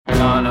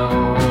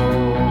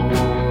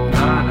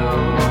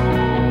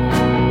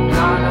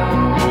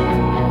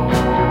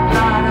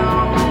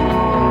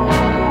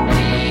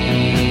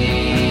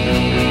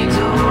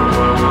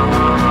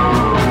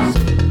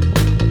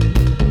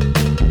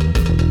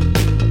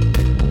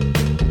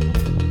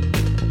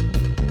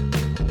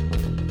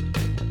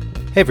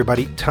Hey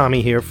everybody,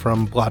 Tommy here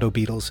from Blotto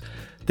BeatALS.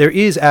 There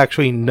is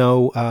actually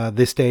no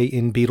this day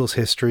in BeatALS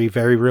history,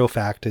 very real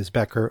fact, as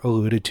Becker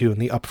alluded to in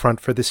the upfront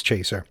for this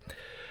chaser.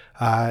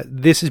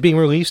 This is being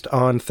released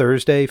on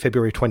Thursday,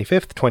 February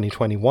 25th,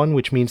 2021,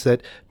 which means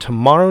that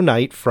tomorrow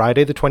night,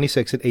 Friday the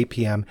 26th at 8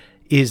 p.m.,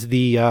 is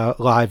the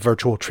live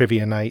virtual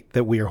trivia night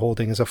that we are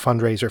holding as a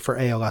fundraiser for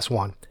ALS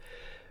 1.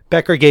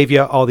 Becker gave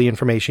you all the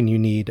information you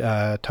need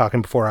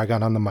talking before I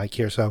got on the mic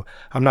here, so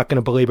I'm not going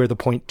to belabor the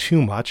point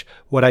too much.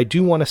 What I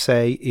do want to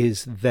say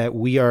is that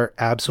we are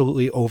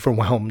absolutely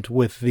overwhelmed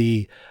with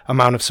the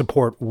amount of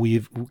support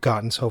we've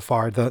gotten so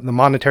far. The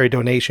monetary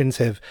donations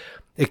have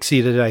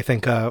exceeded, I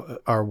think,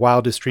 our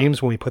wildest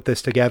dreams when we put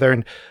this together,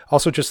 and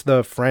also just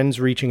the friends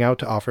reaching out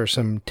to offer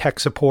some tech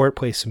support,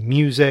 play some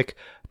music,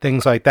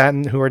 things like that,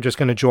 and who are just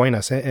going to join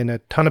us, and a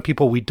ton of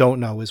people we don't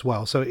know as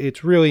well. So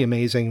it's really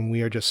amazing, and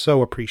we are just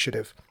so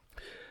appreciative.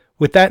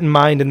 With that in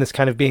mind, and this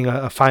kind of being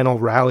a final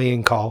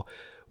rallying call,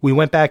 we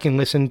went back and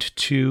listened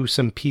to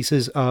some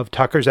pieces of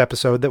Tucker's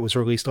episode that was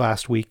released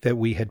last week that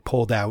we had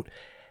pulled out.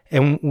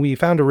 And we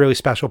found a really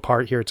special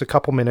part here. It's a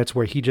couple minutes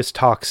where he just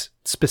talks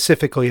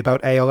specifically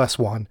about ALS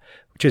 1,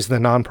 which is the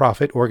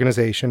nonprofit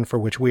organization for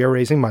which we are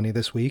raising money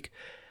this week.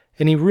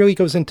 And he really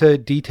goes into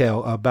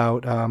detail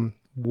about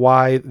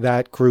why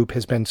that group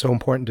has been so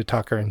important to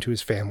Tucker and to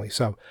his family.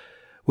 So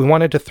we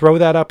wanted to throw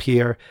that up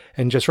here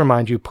and just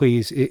remind you,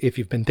 please, if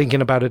you've been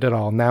thinking about it at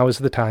all, now is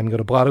the time. Go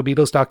to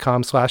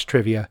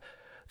blottobeatles.com/trivia.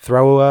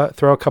 Throw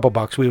a couple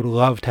bucks. We would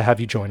love to have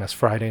you join us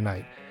Friday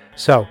night.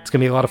 So it's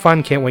going to be a lot of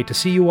fun. Can't wait to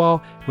see you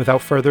all. Without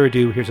further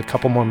ado, here's a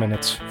couple more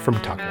minutes from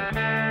Tucker.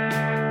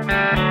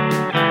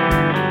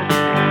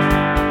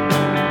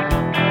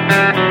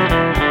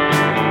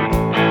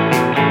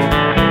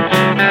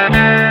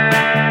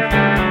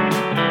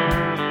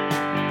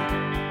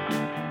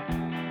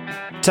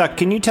 Tuck,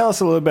 can you tell us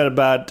a little bit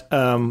about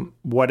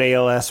what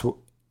ALS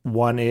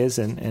 1 is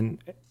and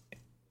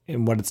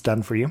what it's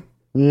done for you?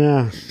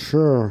 Yeah,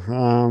 sure.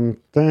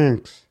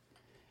 Thanks.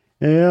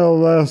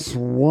 ALS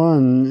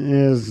 1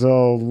 is a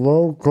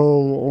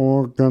local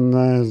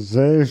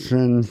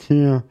organization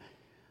here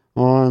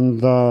on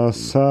the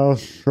South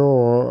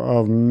Shore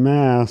of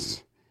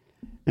Mass.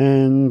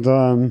 And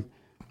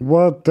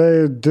what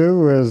they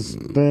do is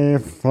they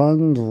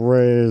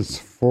fundraise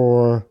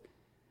for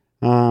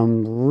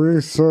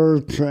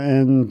research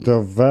and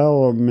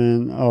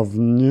development of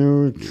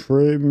new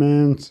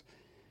treatments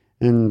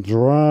and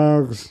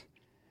drugs,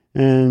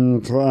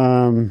 and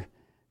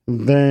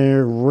they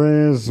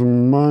raise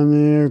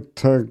money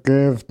to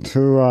give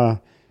to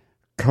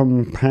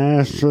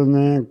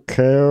Compassionate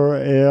Care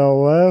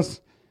ALS,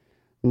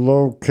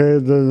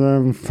 located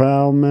in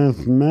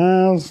Falmouth,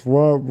 Mass.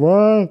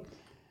 What?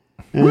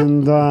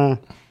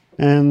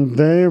 And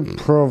they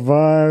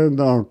provide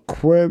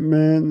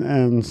equipment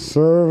and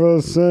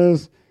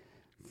services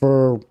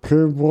for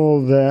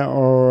people that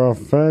are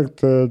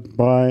affected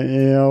by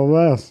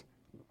ALS.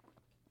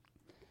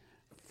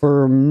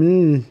 For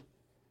me,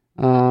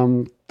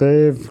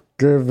 they've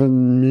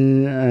given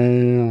me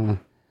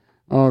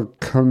a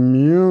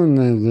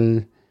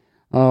community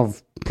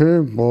of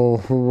people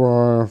who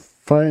are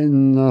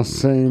fighting the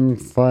same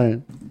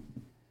fight,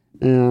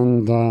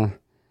 and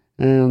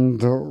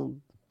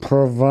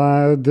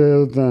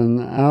provided an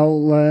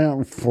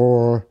outlet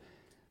for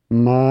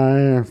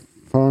my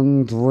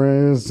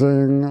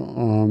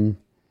fundraising.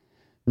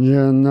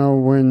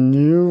 When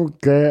you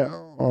get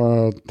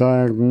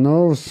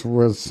diagnosed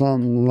with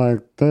something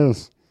like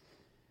this,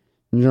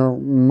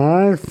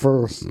 my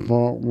first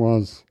thought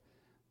was,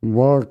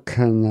 what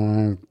can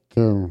I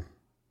do?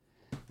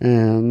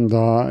 And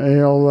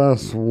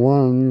ALS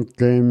 1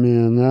 gave me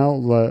an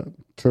outlet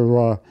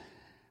to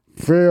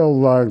feel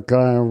like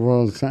I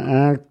was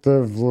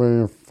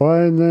actively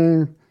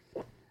fighting,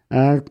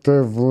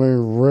 actively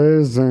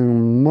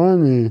raising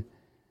money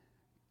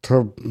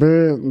to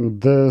beat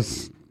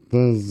this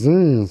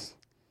disease.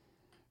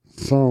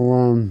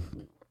 So,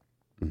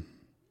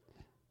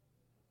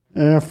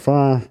 if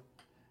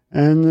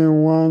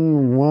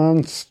anyone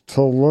wants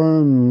to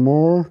learn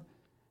more,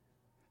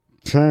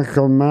 check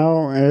them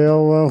out,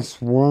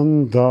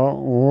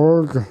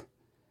 als1.org.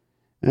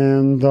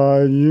 And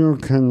you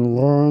can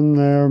learn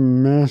their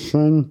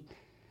mission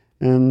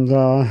and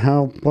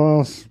help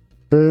us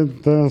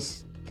beat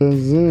this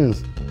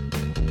disease.